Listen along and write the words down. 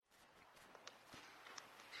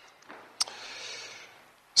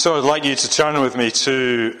So I'd like you to turn with me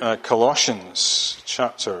to Colossians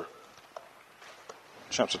chapter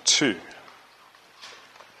 2.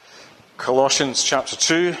 Colossians chapter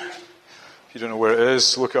 2. If you don't know where it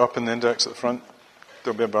is, look it up in the index at the front.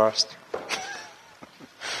 Don't be embarrassed.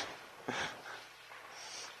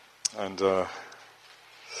 And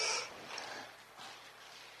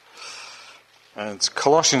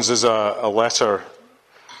Colossians is a letter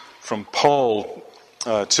from Paul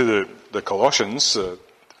to the Colossians,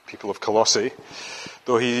 people of Colossae,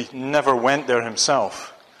 though he never went there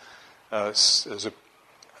himself, as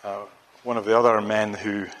one of the other men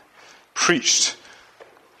who preached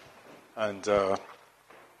and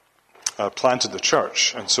planted the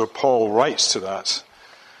church. And so Paul writes to that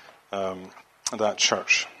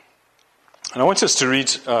church. And I want us to read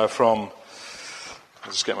from,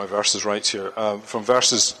 I'll just get my verses right here, from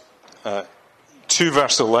verses 2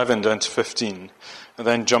 verse 11 down to 15, and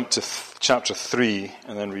then jump to chapter 3,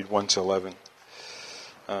 and then read 1 to 11.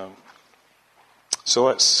 So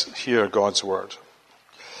let's hear God's word.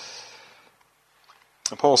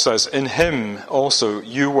 And Paul says, "In him also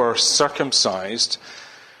you were circumcised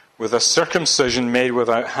with a circumcision made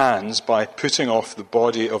without hands, by putting off the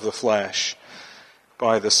body of the flesh,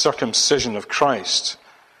 by the circumcision of Christ,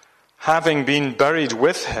 having been buried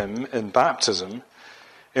with him in baptism,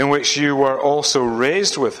 in which you were also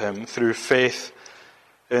raised with him through faith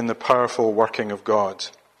in the powerful working of God,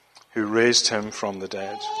 who raised him from the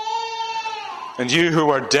dead. And you who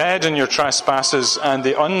were dead in your trespasses and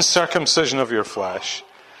the uncircumcision of your flesh,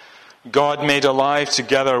 God made alive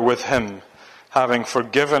together with him, having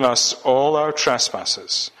forgiven us all our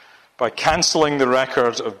trespasses, by cancelling the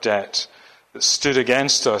record of debt that stood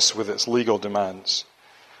against us with its legal demands.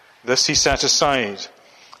 This he set aside,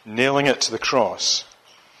 nailing it to the cross.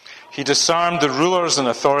 He disarmed the rulers and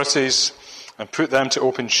authorities and put them to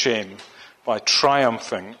open shame by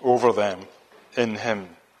triumphing over them in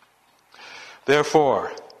him.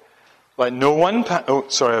 Therefore, let no one...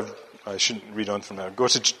 I shouldn't read on from there. Go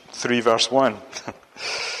to 3 verse 1.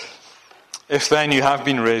 If then you have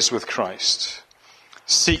been raised with Christ,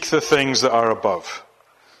 seek the things that are above,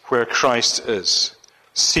 where Christ is,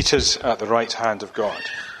 seated at the right hand of God.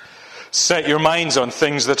 Set your minds on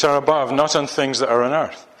things that are above, not on things that are on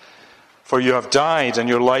earth. For you have died, and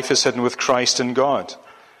your life is hidden with Christ in God.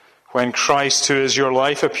 When Christ, who is your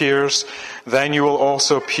life, appears, then you will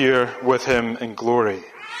also appear with him in glory.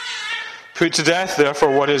 Put to death,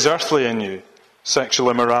 therefore, what is earthly in you: sexual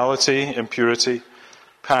immorality, impurity,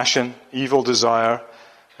 passion, evil desire,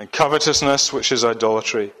 and covetousness, which is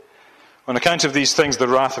idolatry. On account of these things, the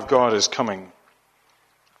wrath of God is coming.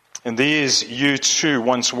 In these you too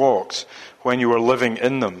once walked when you were living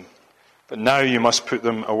in them, but now you must put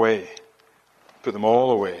them away. Put them all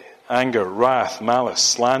away: anger, wrath, malice,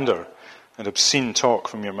 slander, and obscene talk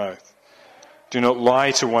from your mouth. Do not lie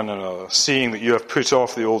to one another, seeing that you have put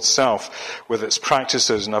off the old self with its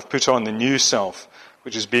practices and have put on the new self,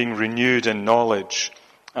 which is being renewed in knowledge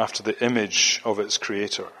after the image of its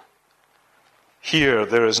creator. Here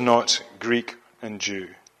there is not Greek and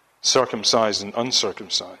Jew, circumcised and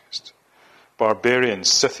uncircumcised, barbarian,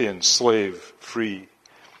 Scythian, slave, free,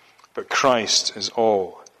 but Christ is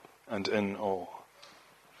all and in all."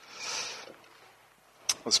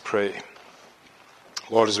 Let's pray.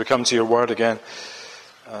 Lord, as we come to your word again,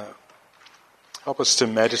 help us to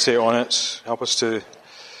meditate on it. Help us to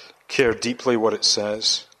care deeply what it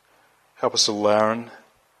says. Help us to learn,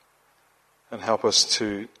 and help us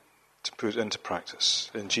to put into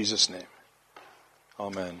practice. In Jesus' name,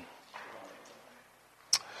 amen.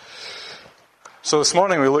 So this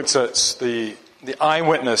morning we looked at the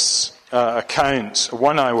eyewitness account,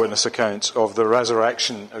 one eyewitness account of the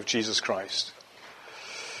resurrection of Jesus Christ.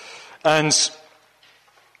 And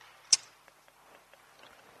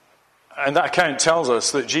that account tells us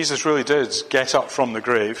that Jesus really did get up from the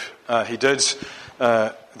grave. He did.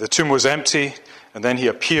 The tomb was empty, and then he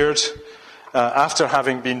appeared after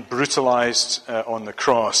having been brutalized on the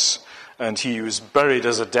cross. And he was buried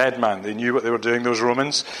as a dead man. They knew what they were doing, those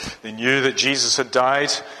Romans. They knew that Jesus had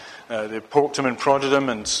died. They poked him and prodded him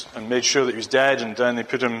and made sure that he was dead. And then they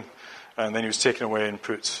put him, and then he was taken away and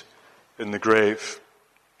put in the grave.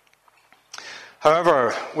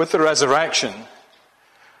 However, with the resurrection,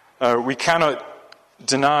 we cannot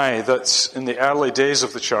deny that in the early days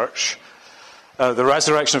of the church, the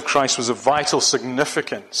resurrection of Christ was of vital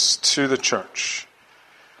significance to the church,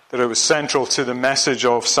 that it was central to the message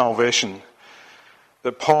of salvation,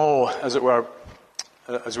 that Paul, as it were,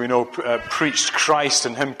 as we know, preached Christ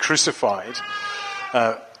and him crucified,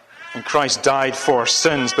 and Christ died for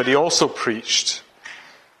sins, but he also preached,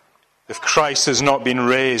 if Christ has not been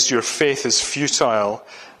raised, your faith is futile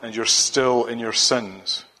and you're still in your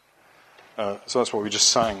sins. So that's what we just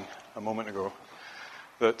sang a moment ago.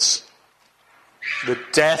 That the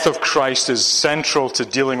death of Christ is central to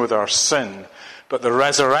dealing with our sin, but the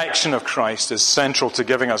resurrection of Christ is central to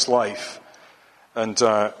giving us life. And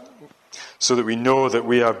so that we know that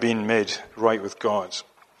we have been made right with God.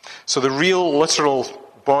 So the real, literal,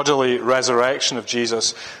 bodily resurrection of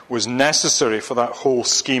Jesus was necessary for that whole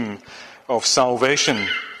scheme of salvation,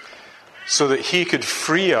 so that he could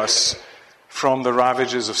free us from the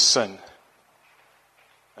ravages of sin.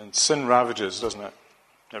 And sin ravages, doesn't it?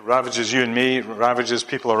 It ravages you and me, it ravages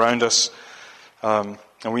people around us, and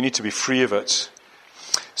we need to be free of it.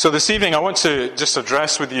 So this evening I want to just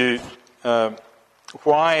address with you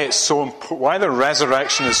why the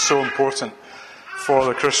resurrection is so important for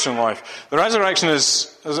the Christian life. The resurrection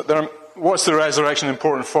what's the resurrection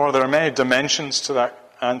important for? There are many dimensions to that,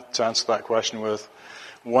 and to answer that question with.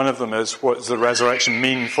 One of them is, what does the resurrection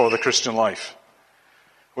mean for the Christian life?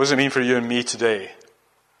 What does it mean for you and me today?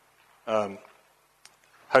 How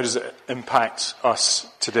does it impact us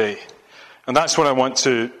today? And that's what I want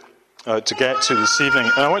to get to this evening.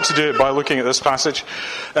 And I want to do it by looking at this passage.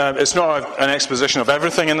 It's not an exposition of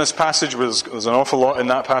everything in this passage. There's an awful lot in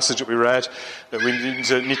that passage that we read that we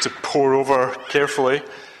need to pore over carefully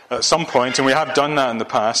at some point, and we have done that in the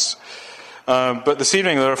past. But this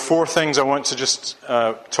evening there are 4 things I want to just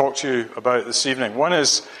talk to you about this evening. One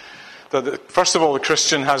is that, first of all, the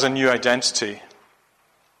Christian has a new identity.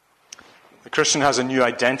 The Christian has a new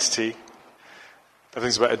identity.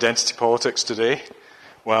 Everything's about identity politics today.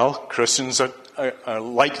 Well, Christians are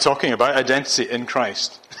like talking about identity in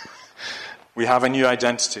Christ. We have a new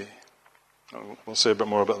identity. We'll say a bit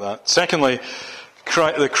more about that. Secondly,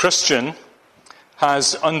 the Christian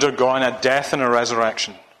has undergone a death and a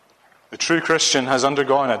resurrection. The true Christian has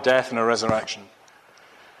undergone a death and a resurrection.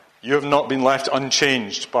 You have not been left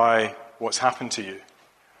unchanged by what's happened to you.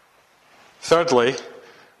 Thirdly,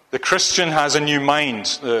 the Christian has a new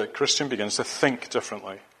mind. The Christian begins to think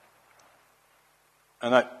differently.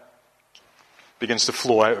 And that begins to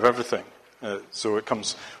flow out of everything. So it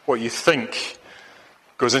comes, what you think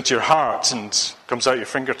goes into your heart and comes out your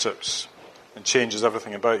fingertips and changes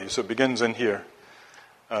everything about you. So it begins in here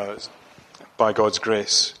by God's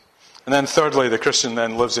grace. And then thirdly, the Christian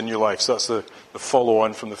then lives a new life. So that's the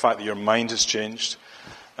follow-on from the fact that your mind has changed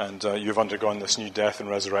and you've undergone this new death and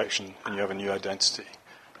resurrection and you have a new identity.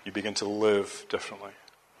 You begin to live differently.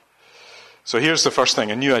 So here's the first thing,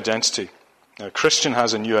 a new identity. A Christian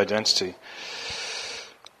has a new identity.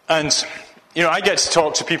 And, I get to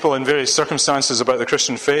talk to people in various circumstances about the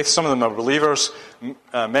Christian faith. Some of them are believers.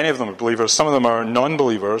 Many of them are believers. Some of them are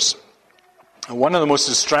non-believers. And one of the most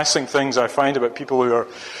distressing things I find about people who are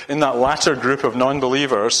in that latter group of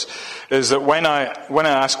non-believers is that when I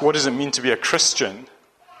ask, what does it mean to be a Christian?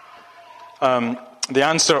 The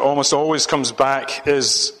answer almost always comes back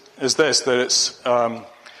is this, that it's how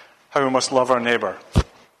we must love our neighbour,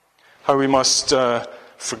 how we must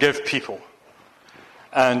forgive people,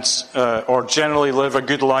 and or generally live a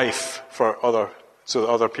good life so that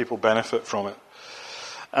other people benefit from it.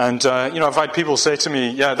 And I've had people say to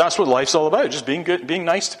me, "Yeah, that's what life's all about, just being good, being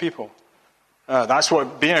nice to people. That's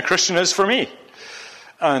what being a Christian is for me."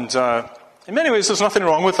 And in many ways, there's nothing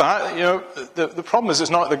wrong with that. The problem is it's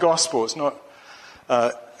not the gospel.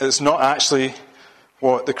 It's not actually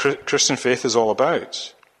what the Christian faith is all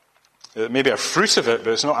about. It may be a fruit of it,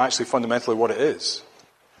 but it's not actually fundamentally what it is.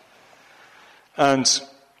 And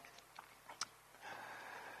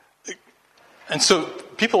so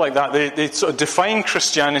people like that, they sort of define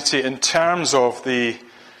Christianity in terms of the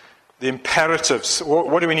imperatives.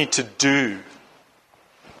 What do we need to do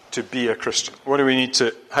to be a Christian? How do we need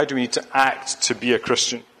to act to be a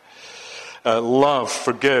Christian? Love,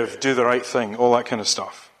 forgive, do the right thing, all that kind of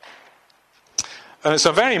stuff. And it's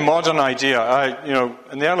a very modern idea.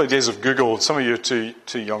 In the early days of Google, some of you are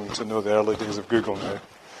too young to know the early days of Google now.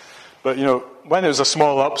 But, when it was a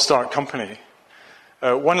small upstart company,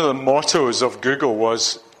 one of the mottos of Google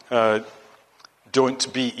was,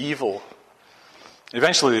 don't be evil.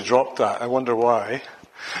 Eventually they dropped that. I wonder why.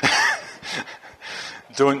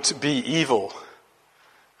 Don't be evil.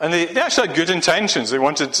 And they actually had good intentions. They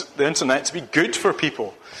wanted the internet to be good for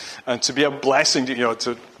people and to be a blessing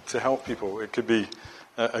to help people. It could be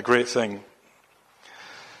a great thing.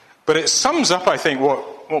 But it sums up, I think,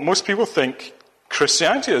 what most people think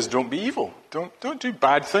Christianity is. Don't be evil. Don't do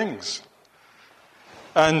bad things.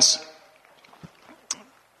 And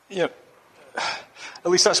at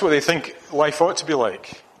least that's what they think life ought to be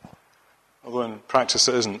like. Although in practice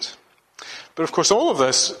it isn't. But of course all of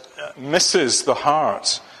this misses the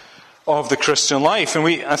heart of the Christian life. And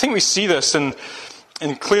I think we see this in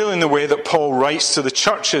and clearly in the way that Paul writes to the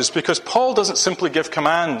churches, because Paul doesn't simply give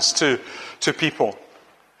commands to people.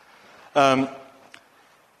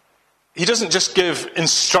 He doesn't just give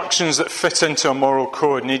instructions that fit into a moral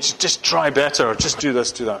code, and he just try better, or just do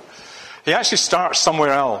this, do that. He actually starts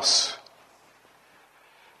somewhere else.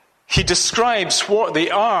 He describes what they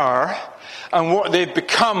are and what they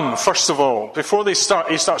become, first of all. Before he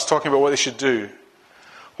starts talking about what they should do.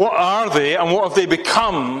 What are they and what have they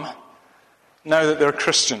become now that they're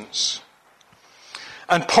Christians?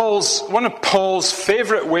 And one of Paul's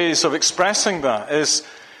favourite ways of expressing that is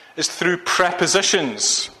through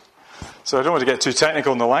prepositions. So I don't want to get too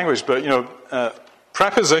technical in the language, but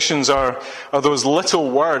prepositions are those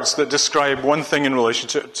little words that describe one thing in relation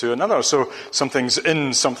to another. So something's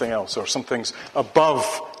in something else, or something's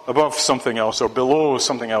above something else, or below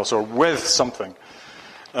something else, or with something.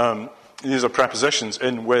 These are prepositions: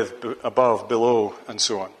 in, with, above, below, and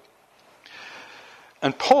so on.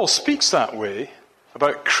 And Paul speaks that way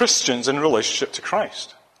about Christians in relationship to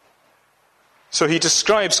Christ. So he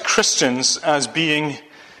describes Christians as being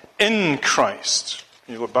in Christ.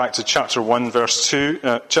 You look back to chapter 1, verse 2.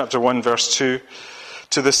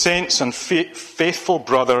 To the saints and faithful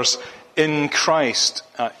brothers in Christ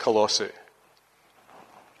at Colossae.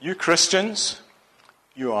 You Christians,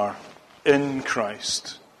 you are in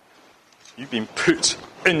Christ. You've been put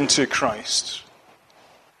into Christ.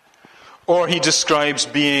 Or he describes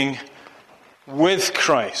being with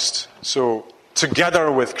Christ. So,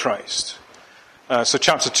 together with Christ. So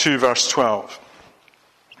chapter 2, verse 12.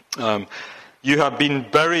 You have been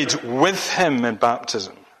buried with him in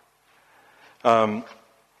baptism.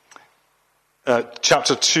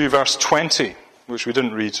 Chapter 2, verse 20, which we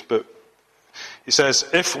didn't read, but he says,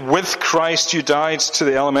 if with Christ you died to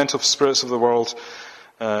the elemental spirits of the world,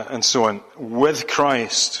 and so on, with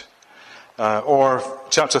Christ. Or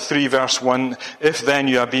chapter 3, verse 1, if then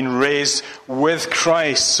you have been raised with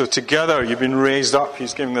Christ, so together you've been raised up.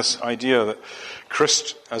 He's giving this idea that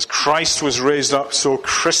as Christ was raised up, so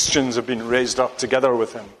Christians have been raised up together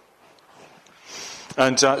with him.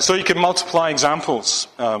 And so you can multiply examples,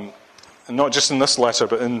 and not just in this letter,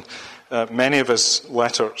 but in many of his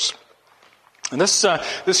letters. And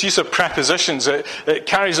this use of prepositions, it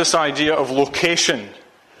carries this idea of location.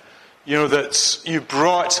 That you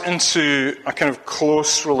brought into a kind of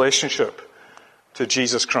close relationship to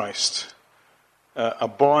Jesus Christ. A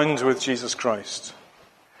bond with Jesus Christ.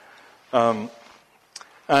 And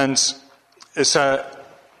it's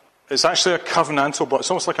actually a covenantal bond. It's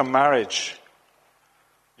almost like a marriage.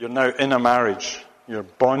 You're now in a marriage. You're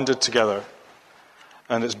bonded together.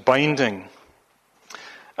 And it's binding.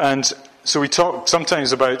 And so we talk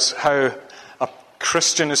sometimes about how a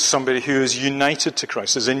Christian is somebody who is united to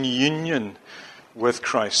Christ, is in union with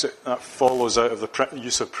Christ. That follows out of the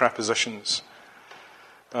use of prepositions.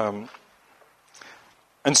 And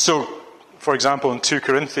so, for example, in 2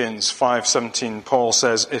 Corinthians 5:17, Paul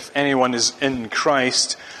says, if anyone is in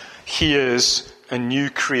Christ, he is a new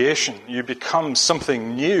creation. You become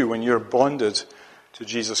something new when you're bonded to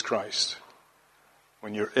Jesus Christ.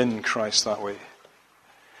 When you're in Christ that way.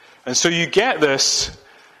 And so you get this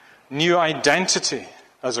new identity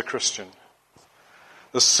as a Christian.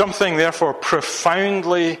 There's something, therefore,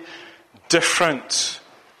 profoundly different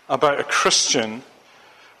about a Christian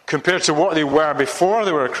compared to what they were before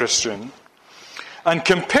they were a Christian, and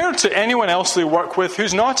compared to anyone else they work with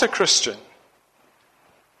who's not a Christian.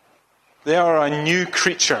 They are a new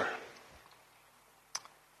creature.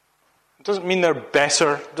 It doesn't mean they're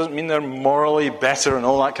better. It doesn't mean they're morally better and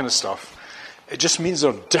all that kind of stuff. It just means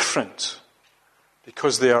they're different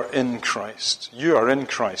because they are in Christ. You are in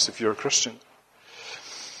Christ if you're a Christian.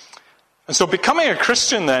 And so becoming a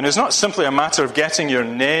Christian then is not simply a matter of getting your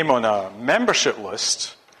name on a membership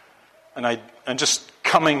list and just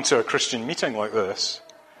coming to a Christian meeting like this.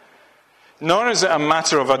 Nor is it a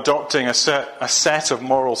matter of adopting a set of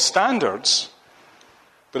moral standards,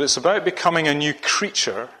 but it's about becoming a new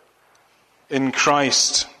creature in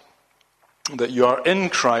Christ. That you are in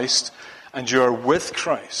Christ and you are with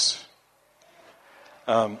Christ.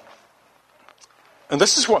 And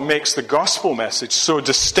this is what makes the gospel message so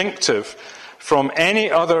distinctive from any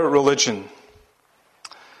other religion.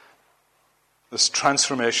 This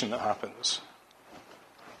transformation that happens.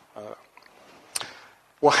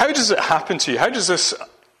 Well, how does it happen to you? How does this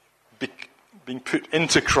being put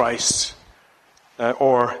into Christ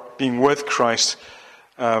or being with Christ,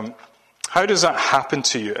 how does that happen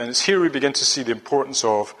to you? And it's here we begin to see the importance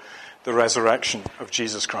of the resurrection of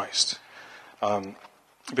Jesus Christ.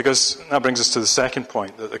 Because that brings us to the second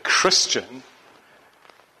point, that the Christian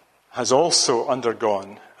has also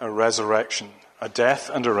undergone a resurrection, a death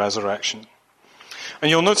and a resurrection.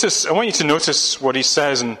 And I want you to notice what he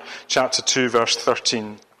says in chapter 2, verse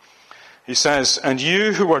 13. He says, "And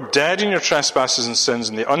you who were dead in your trespasses and sins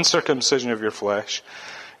in the uncircumcision of your flesh,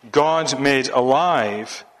 God made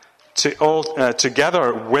alive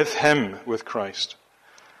together with him, with Christ,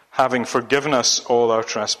 having forgiven us all our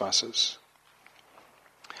trespasses."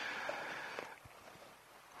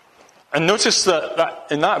 And notice that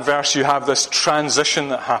in that verse you have this transition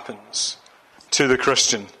that happens to the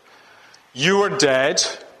Christian. You were dead,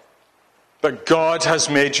 but God has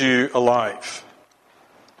made you alive.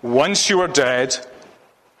 Once you were dead,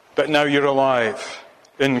 but now you're alive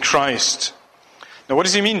in Christ. Now, what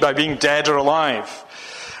does he mean by being dead or alive?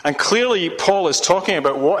 And clearly, Paul is talking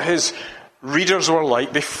about what his readers were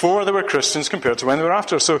like before they were Christians compared to when they were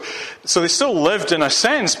after. So they still lived in a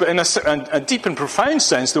sense, but in a deep and profound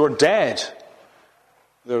sense, they were dead.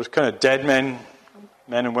 They were kind of dead men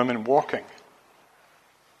and women walking.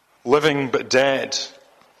 Living but dead.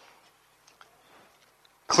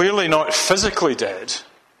 Clearly not physically dead.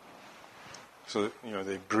 So,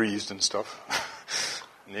 they breathed and stuff.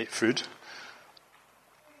 And ate food.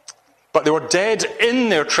 But they were dead in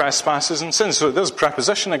their trespasses and sins. So there's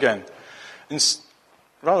preposition again.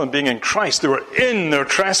 Rather than being in Christ, they were in their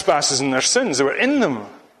trespasses and their sins. They were in them.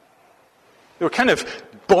 They were kind of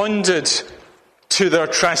bonded to their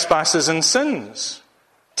trespasses and sins.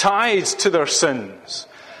 Tied to their sins.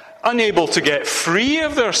 Unable to get free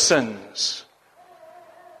of their sins.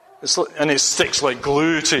 And it sticks like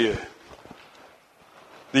glue to you.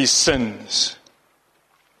 These sins.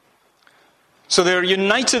 So they're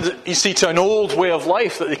united, you see, to an old way of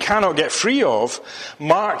life that they cannot get free of,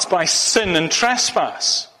 marked by sin and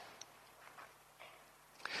trespass.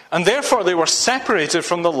 And therefore they were separated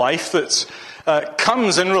from the life that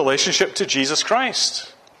comes in relationship to Jesus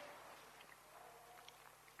Christ.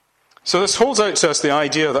 So this holds out to us the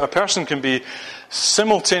idea that a person can be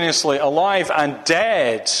simultaneously alive and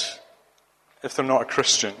dead if they're not a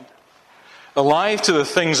Christian. Alive to the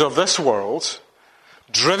things of this world,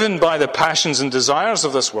 driven by the passions and desires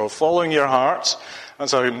of this world, following your heart.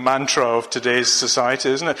 That's our mantra of today's society,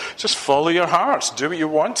 isn't it? Just follow your heart. Do what you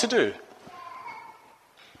want to do.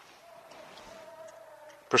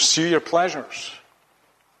 Pursue your pleasures.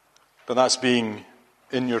 But that's being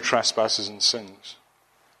in your trespasses and sins.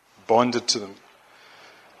 Bonded to them.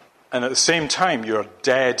 And at the same time, you're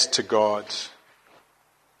dead to God.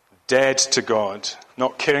 Dead to God.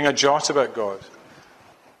 Not caring a jot about God.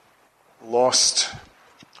 Lost.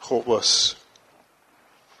 Hopeless.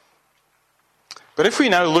 But if we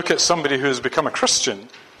now look at somebody who has become a Christian,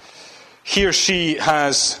 he or she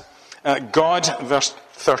has God, verse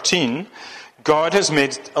 13, God has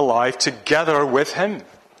made alive together with him.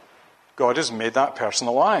 God has made that person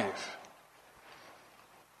alive.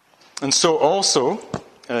 And so also,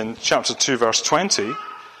 in chapter 2, verse 20,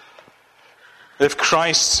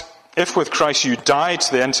 if with Christ you died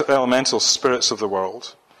to the elemental spirits of the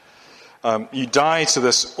world, you die to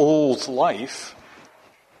this old life.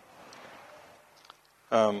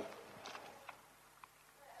 So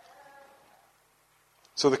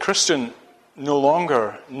the Christian no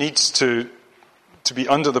longer needs to be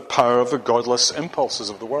under the power of the godless impulses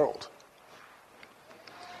of the world.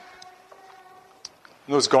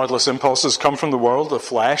 Those godless impulses come from the world, the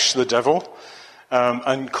flesh, the devil,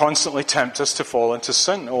 and constantly tempt us to fall into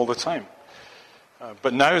sin all the time.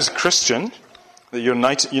 But now as a Christian, that you're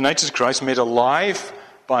united to Christ, made alive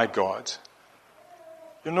by God,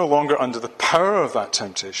 you're no longer under the power of that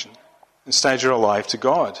temptation. Instead, you're alive to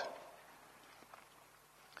God.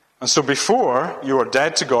 And so before, you were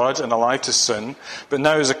dead to God and alive to sin, but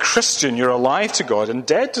now as a Christian, you're alive to God and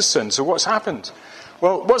dead to sin. So what's happened?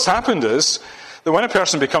 Well, what's happened is that when a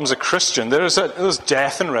person becomes a Christian, there's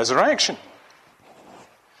death and resurrection.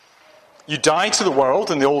 You die to the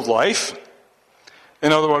world and the old life.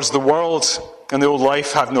 In other words, the world and the old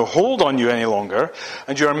life have no hold on you any longer,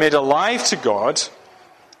 and you are made alive to God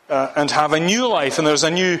and have a new life, and there's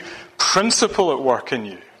a new principle at work in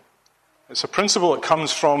you. It's a principle that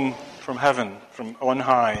comes from heaven, from on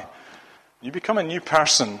high. You become a new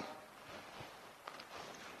person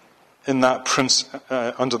in that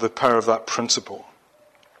under the power of that principle.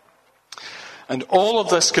 And all of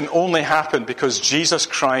this can only happen because Jesus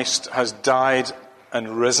Christ has died and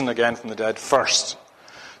risen again from the dead first.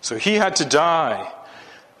 So he had to die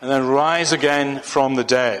and then rise again from the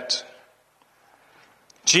dead.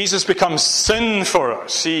 Jesus becomes sin for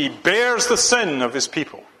us. He bears the sin of his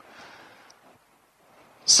people,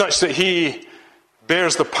 such that he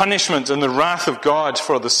bears the punishment and the wrath of God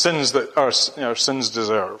for the sins that our sins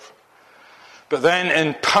deserve. But then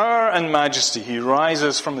in power and majesty, he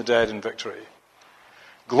rises from the dead in victory,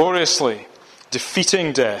 gloriously,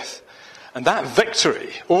 defeating death. And that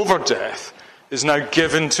victory over death is now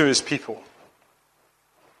given to his people.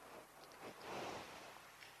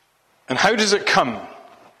 And how does it come?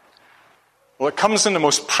 Well, it comes in the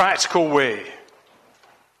most practical way.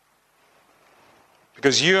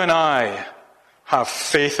 Because you and I have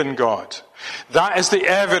faith in God. That is the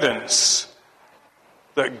evidence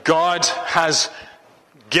that God has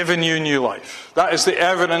given you new life. That is the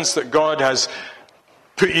evidence that God has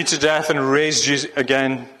put you to death and raised you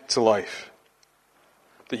again to life.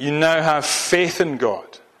 That you now have faith in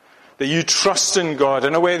God. That you trust in God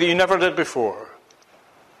in a way that you never did before.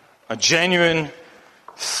 A genuine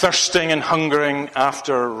thirsting and hungering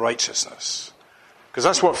after righteousness. Because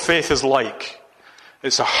that's what faith is like.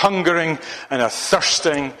 It's a hungering and a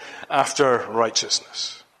thirsting after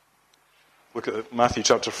righteousness. Look at Matthew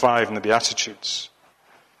chapter 5 and the Beatitudes.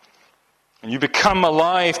 And you become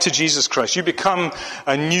alive to Jesus Christ. You become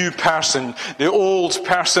a new person. The old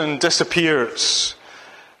person disappears.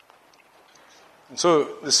 And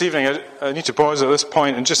so this evening I need to pause at this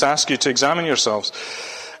point and just ask you to examine yourselves.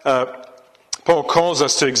 Paul calls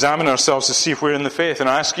us to examine ourselves to see if we're in the faith. And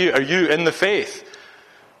I ask you, are you in the faith?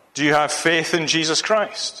 Do you have faith in Jesus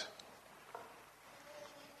Christ?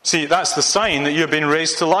 See, that's the sign that you have been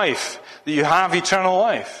raised to life, that you have eternal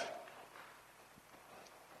life.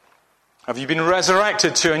 Have you been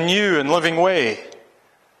resurrected to a new and living way?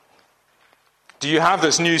 Do you have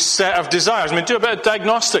this new set of desires? I mean, do a bit of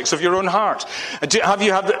diagnostics of your own heart. Do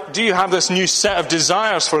you have this new set of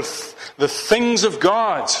desires for the things of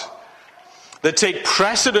God that take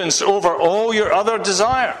precedence over all your other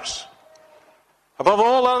desires? Above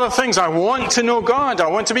all other things, I want to know God. I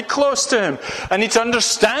want to be close to Him. I need to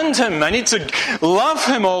understand Him. I need to love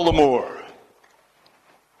Him all the more.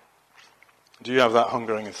 Do you have that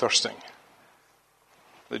hungering and thirsting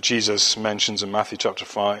that Jesus mentions in Matthew chapter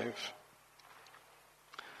 5?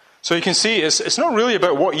 So you can see, it's not really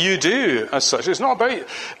about what you do as such. It's not about,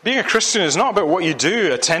 being a Christian is not about what you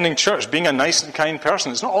do, attending church, being a nice and kind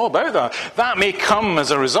person. It's not all about that. That may come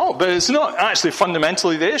as a result, but it's not actually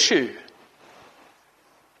fundamentally the issue.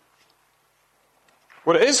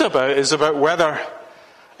 What it is about whether,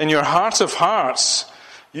 in your heart of hearts,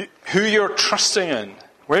 who you're trusting in,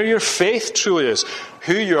 where your faith truly is,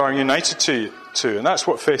 who you are united to. And that's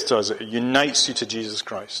what faith does. It unites you to Jesus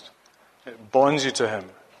Christ. It bonds you to Him.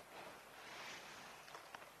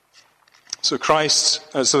 So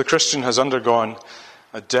the Christian has undergone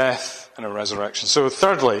a death and a resurrection. So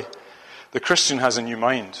thirdly, the Christian has a new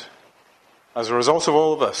mind. As a result of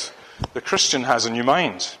all of this, the Christian has a new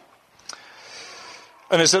mind.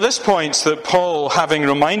 And it's at this point that Paul, having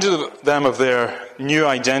reminded them of their new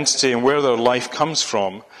identity and where their life comes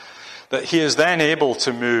from, that he is then able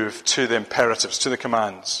to move to the imperatives, to the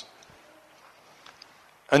commands.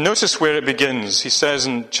 And notice where it begins. He says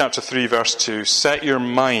in chapter 3, verse 2, set your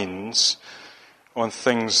minds on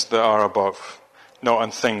things that are above, not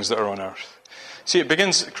on things that are on earth. See,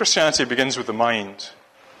 Christianity begins with the mind.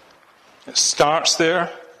 It starts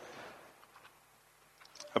there,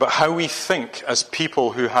 about how we think as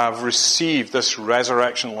people who have received this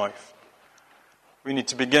resurrection life. We need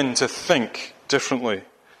to begin to think differently.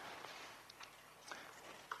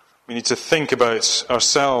 We need to think about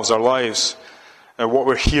ourselves, our lives, what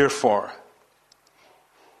we're here for.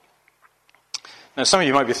 Now, some of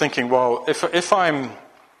you might be thinking, well, if I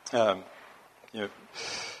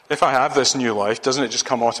have this new life, doesn't it just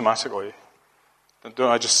come automatically? Don't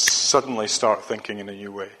I just suddenly start thinking in a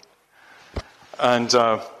new way? And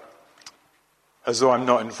as though I'm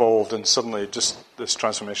not involved, and suddenly just this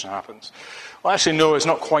transformation happens. Well, actually, no, it's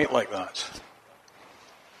not quite like that.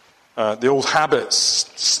 The old habits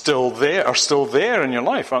are still there in your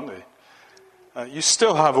life, aren't they? You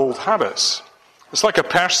still have old habits. It's like a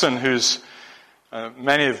person who's...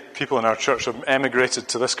 many people in our church have emigrated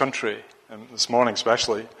to this country, and this morning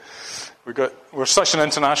especially. We're such an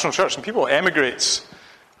international church, and people immigrate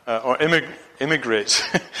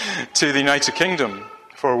to the United Kingdom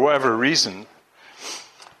for whatever reason.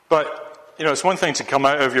 But, it's one thing to come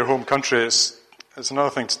out of your home country, it's another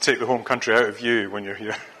thing to take the home country out of you when you're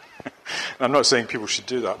here. And I'm not saying people should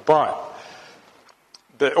do that, but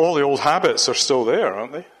all the old habits are still there,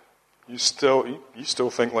 aren't they? You still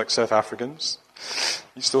think like South Africans.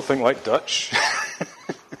 You still think like Dutch.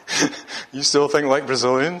 You still think like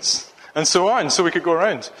Brazilians. And so on. So we could go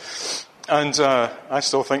around. And I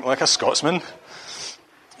still think like a Scotsman.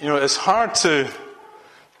 It's hard to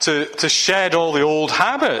shed all the old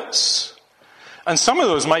habits. And some of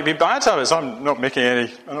those might be bad habits. I'm not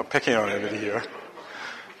picking on anybody here.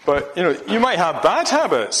 But, you might have bad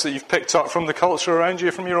habits that you've picked up from the culture around you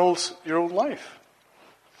from your old life.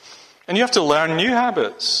 And you have to learn new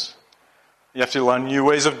habits. You have to learn new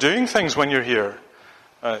ways of doing things when you're here.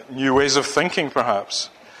 New ways of thinking, perhaps.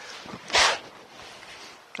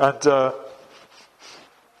 But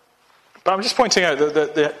I'm just pointing out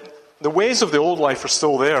that the ways of the old life are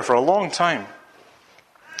still there for a long time.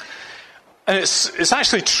 And it's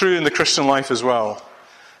actually true in the Christian life as well.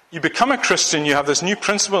 You become a Christian, you have this new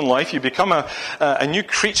principle in life, you become a new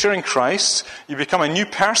creature in Christ, you become a new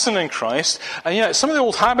person in Christ, and yet some of the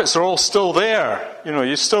old habits are all still there. You know,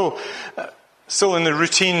 you're still in the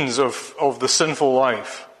routines of the sinful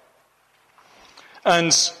life.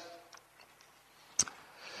 And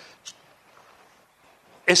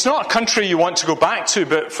it's not a country you want to go back to,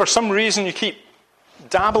 but for some reason you keep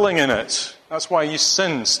dabbling in it. That's why you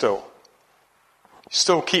sin still. You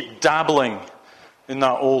still keep dabbling in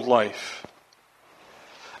that old life.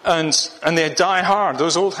 And they die hard.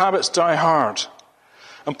 Those old habits die hard.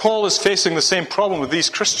 And Paul is facing the same problem with these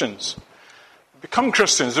Christians. They become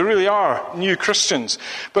Christians. They really are new Christians.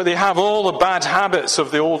 But they have all the bad habits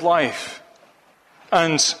of the old life.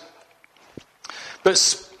 But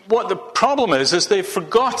what the problem is they've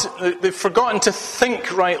forgotten to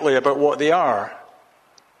think rightly about what they are.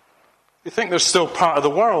 They think they're still part of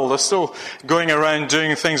the world. They're still going around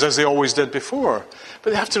doing things as they always did before.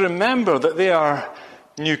 But they have to remember that they are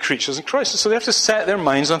new creatures in Christ. So they have to set their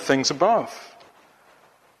minds on things above.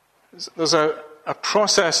 There's a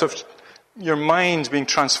process of your mind being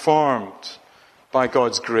transformed by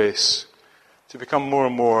God's grace to become more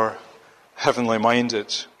and more heavenly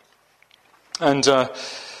minded. And so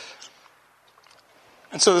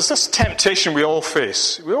there's this temptation we all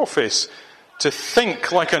face. We all face to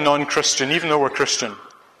think like a non-Christian, even though we're Christian.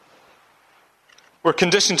 We're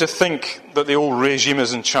conditioned to think that the old regime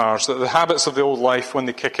is in charge, that the habits of the old life, when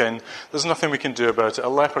they kick in, there's nothing we can do about it. A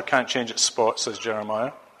leper can't change its spots, says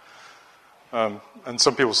Jeremiah. And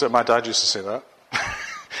some people say, my dad used to say that.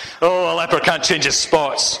 Oh, a leper can't change his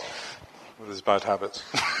spots with his bad habits.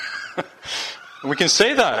 And we can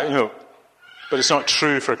say that, but it's not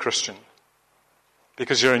true for a Christian,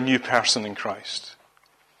 because you're a new person in Christ.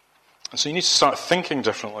 And so you need to start thinking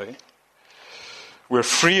differently. We're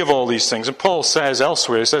free of all these things. And Paul says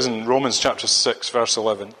elsewhere, he says in Romans chapter 6, verse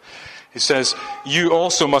 11, he says, you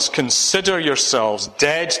also must consider yourselves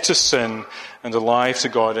dead to sin and alive to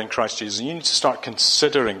God in Christ Jesus. And you need to start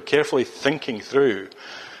considering, carefully thinking through,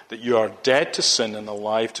 that you are dead to sin and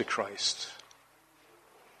alive to Christ.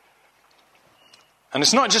 And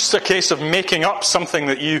it's not just a case of making up something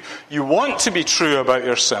that you want to be true about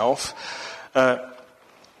yourself.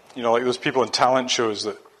 Like those people in talent shows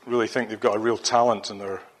that really think they've got a real talent, and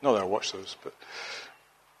I watch those, but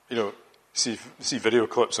see video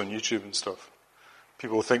clips on YouTube and stuff.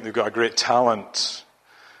 People think they've got a great talent,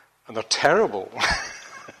 and they're terrible.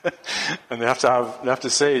 And they have to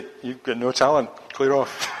say, you've got no talent, clear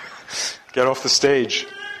off, get off the stage.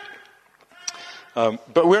 But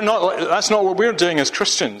that's not what we're doing as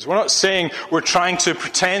Christians. We're not saying we're trying to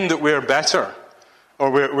pretend that we're better,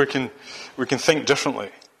 or we can think differently.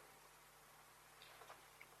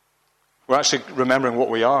 We're actually remembering what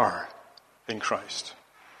we are in Christ.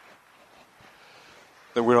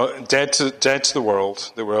 That we're dead to the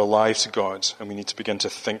world, that we're alive to God, and we need to begin to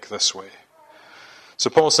think this way. So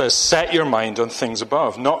Paul says, set your mind on things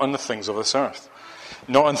above, not on the things of this earth.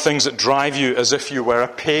 Not on things that drive you as if you were a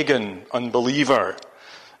pagan unbeliever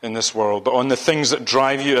in this world, but on the things that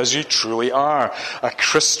drive you as you truly are, a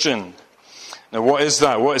Christian. Now, what is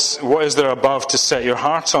that? What is there above to set your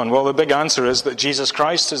heart on? Well, the big answer is that Jesus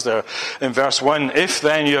Christ is there. In verse 1, if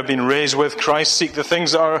then you have been raised with Christ, seek the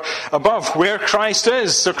things that are above, where Christ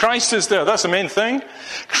is. So Christ is there. That's the main thing.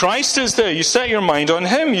 Christ is there. You set your mind on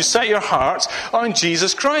Him. You set your heart on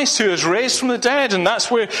Jesus Christ, who is raised from the dead, and that's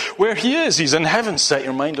where He is. He's in heaven. Set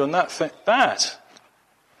your mind on that.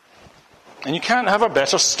 And you can't have a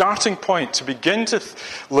better starting point to begin to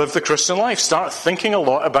live the Christian life. Start thinking a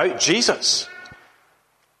lot about Jesus.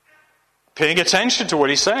 Paying attention to what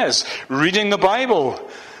He says, reading the Bible,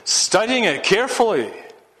 studying it carefully,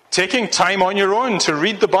 taking time on your own to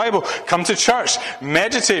read the Bible, come to church,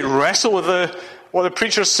 meditate, wrestle with what the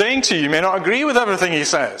preacher's saying to you. You may not agree with everything he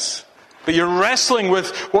says, but you're wrestling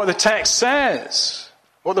with what the text says,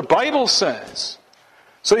 what the Bible says,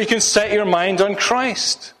 so you can set your mind on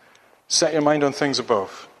Christ, set your mind on things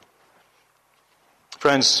above.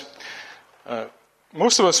 Friends,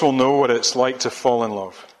 most of us will know what it's like to fall in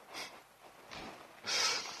love.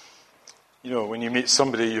 When you meet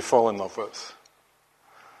somebody you fall in love with.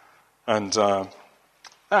 And that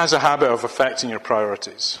has a habit of affecting your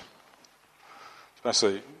priorities.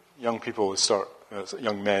 Especially young people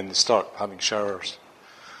young men, they start having showers.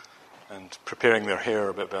 and preparing their hair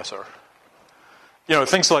a bit better.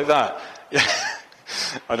 Things like that.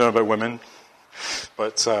 I don't know about women,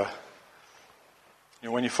 but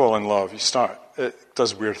when you fall in love, it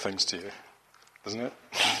does weird things to you, doesn't it?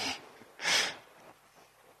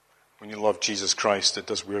 When you love Jesus Christ, it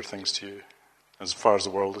does weird things to you as far as the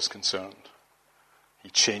world is concerned. He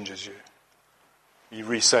changes you. He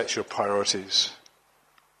resets your priorities.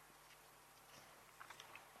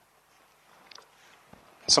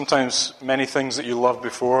 Sometimes many things that you loved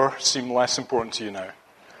before seem less important to you now.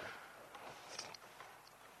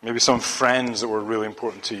 Maybe some friends that were really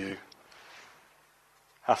important to you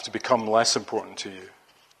have to become less important to you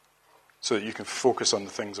so that you can focus on the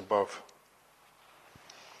things above.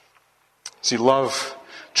 See,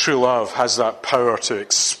 true love has that power to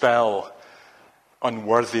expel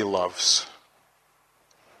unworthy loves.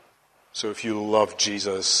 So if you love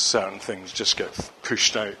Jesus, certain things just get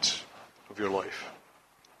pushed out of your life.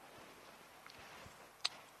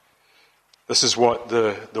 This is what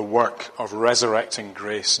the work of resurrecting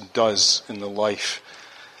grace does in the life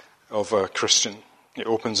of a Christian. It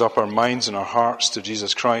opens up our minds and our hearts to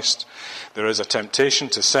Jesus Christ. There is a temptation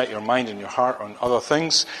to set your mind and your heart on other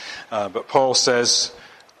things, but Paul says,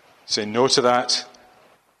 say no to that.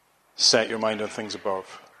 Set your mind on things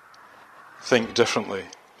above. Think differently.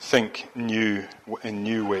 Think in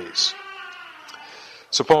new ways.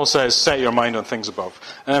 So Paul says, set your mind on things above.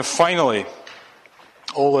 And then finally,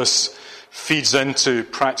 all this feeds into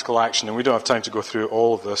practical action, and we don't have time to go through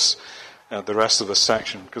all of this, the rest of this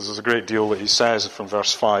section, because there's a great deal that he says from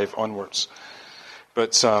verse 5 onwards.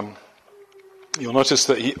 But you'll notice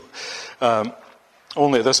that he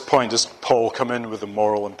only at this point does Paul come in with the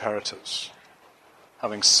moral imperatives.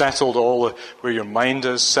 Having settled where your mind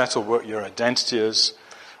is, settled what your identity is,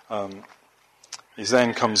 he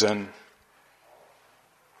then comes in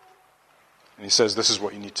and he says, this is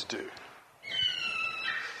what you need to do.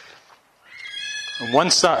 And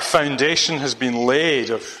once that foundation has been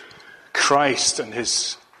laid of Christ and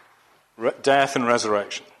his death and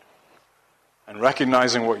resurrection, and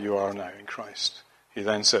recognizing what you are now in Christ, he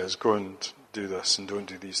then says, go and do this and don't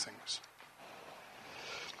do these things.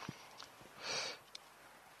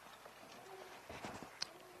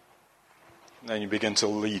 And then you begin to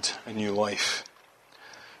lead a new life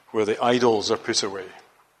where the idols are put away,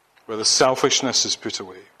 where the selfishness is put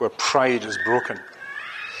away, where pride is broken,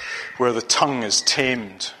 where the tongue is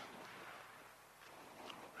tamed.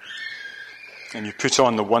 And you put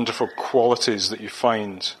on the wonderful qualities that you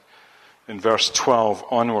find in verse 12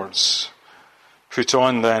 onwards. Put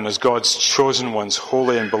on then, as God's chosen ones,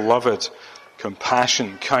 holy and beloved,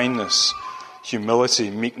 compassion, kindness, humility,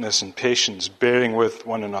 meekness, and patience, bearing with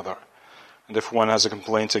one another. And if one has a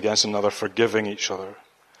complaint against another, forgiving each other.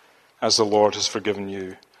 As the Lord has forgiven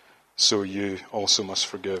you, so you also must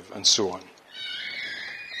forgive, and so on.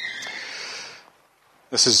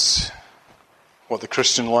 This is what the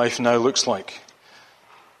Christian life now looks like.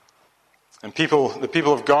 And the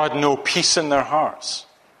people of God know peace in their hearts.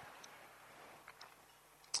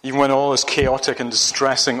 Even when all is chaotic and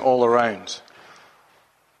distressing all around,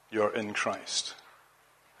 you're in Christ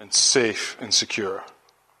and safe and secure.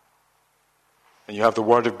 And you have the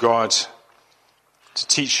Word of God to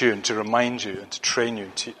teach you and to remind you and to train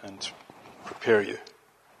you and prepare you.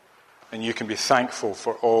 And you can be thankful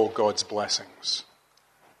for all God's blessings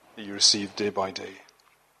that you receive day by day.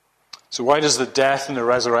 So why does the death and the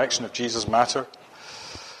resurrection of Jesus matter?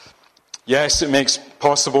 Yes, it makes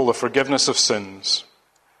possible the forgiveness of sins,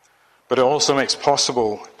 but it also makes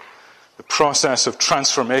possible the process of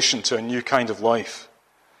transformation to a new kind of life,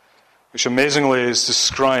 which amazingly is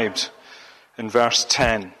described in verse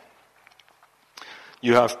 10.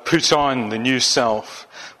 You have put on the new self,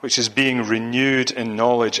 which is being renewed in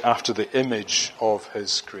knowledge after the image of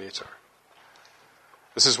his Creator.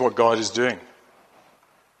 This is what God is doing.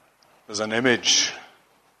 There's an image.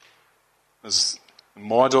 There's the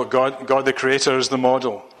model. God the Creator is the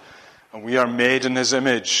model. And we are made in his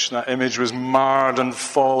image. That image was marred and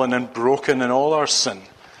fallen and broken in all our sin.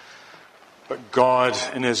 But God,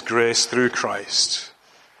 in his grace through Christ,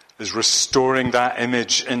 is restoring that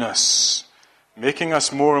image in us, making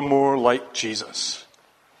us more and more like Jesus,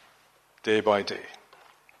 day by day.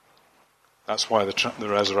 That's why the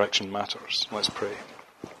resurrection matters. Let's pray.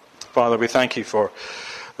 Father, we thank you for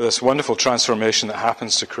this wonderful transformation that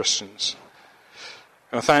happens to Christians.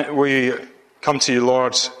 And we come to you,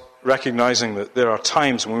 Lord, recognizing that there are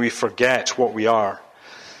times when we forget what we are.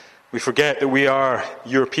 We forget that we are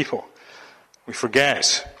your people. We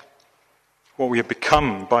forget what we have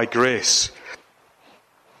become by grace.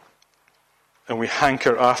 And we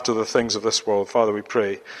hanker after the things of this world. Father, we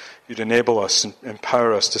pray You'd enable us and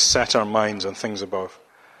empower us to set our minds on things above,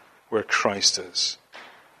 where Christ is.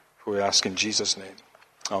 For we ask in Jesus' name.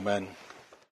 Amen.